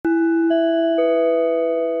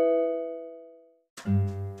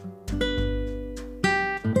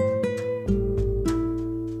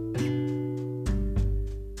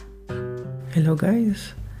Hello,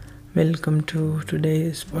 guys. Welcome to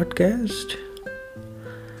today's podcast.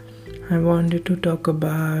 I wanted to talk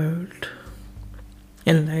about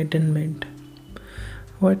enlightenment.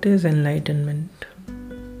 What is enlightenment?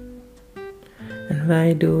 And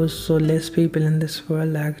why do so less people in this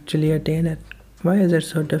world actually attain it? Why is it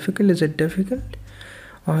so difficult? Is it difficult?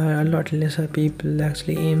 Or a lot lesser people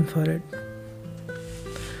actually aim for it?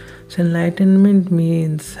 So, enlightenment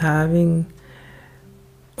means having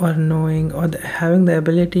or knowing or having the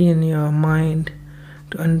ability in your mind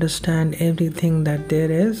to understand everything that there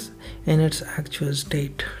is in its actual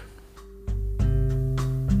state.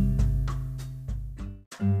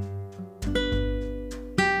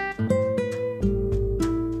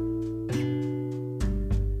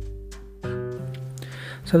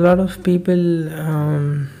 So a lot of people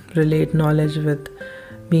relate knowledge with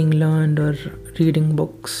being learned or reading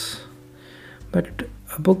books, but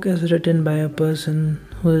a book is written by a person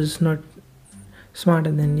who is not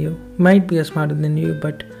smarter than you, might be smarter than you,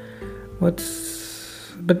 but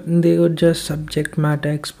they were just subject matter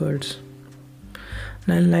experts.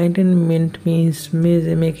 Now, enlightenment means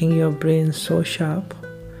making your brain so sharp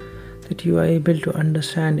that you are able to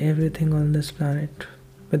understand everything on this planet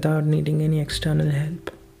without needing any external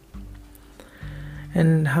help.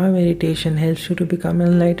 And how meditation helps you to become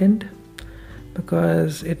enlightened?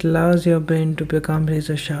 Because it allows your brain to become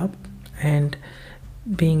razor sharp and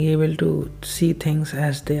being able to see things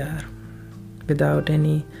as they are without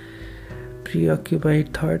any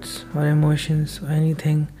preoccupied thoughts or emotions or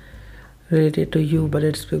anything related to you, but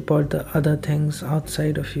it's about the other things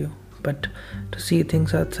outside of you. But to see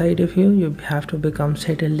things outside of you, you have to become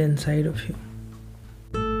settled inside of you.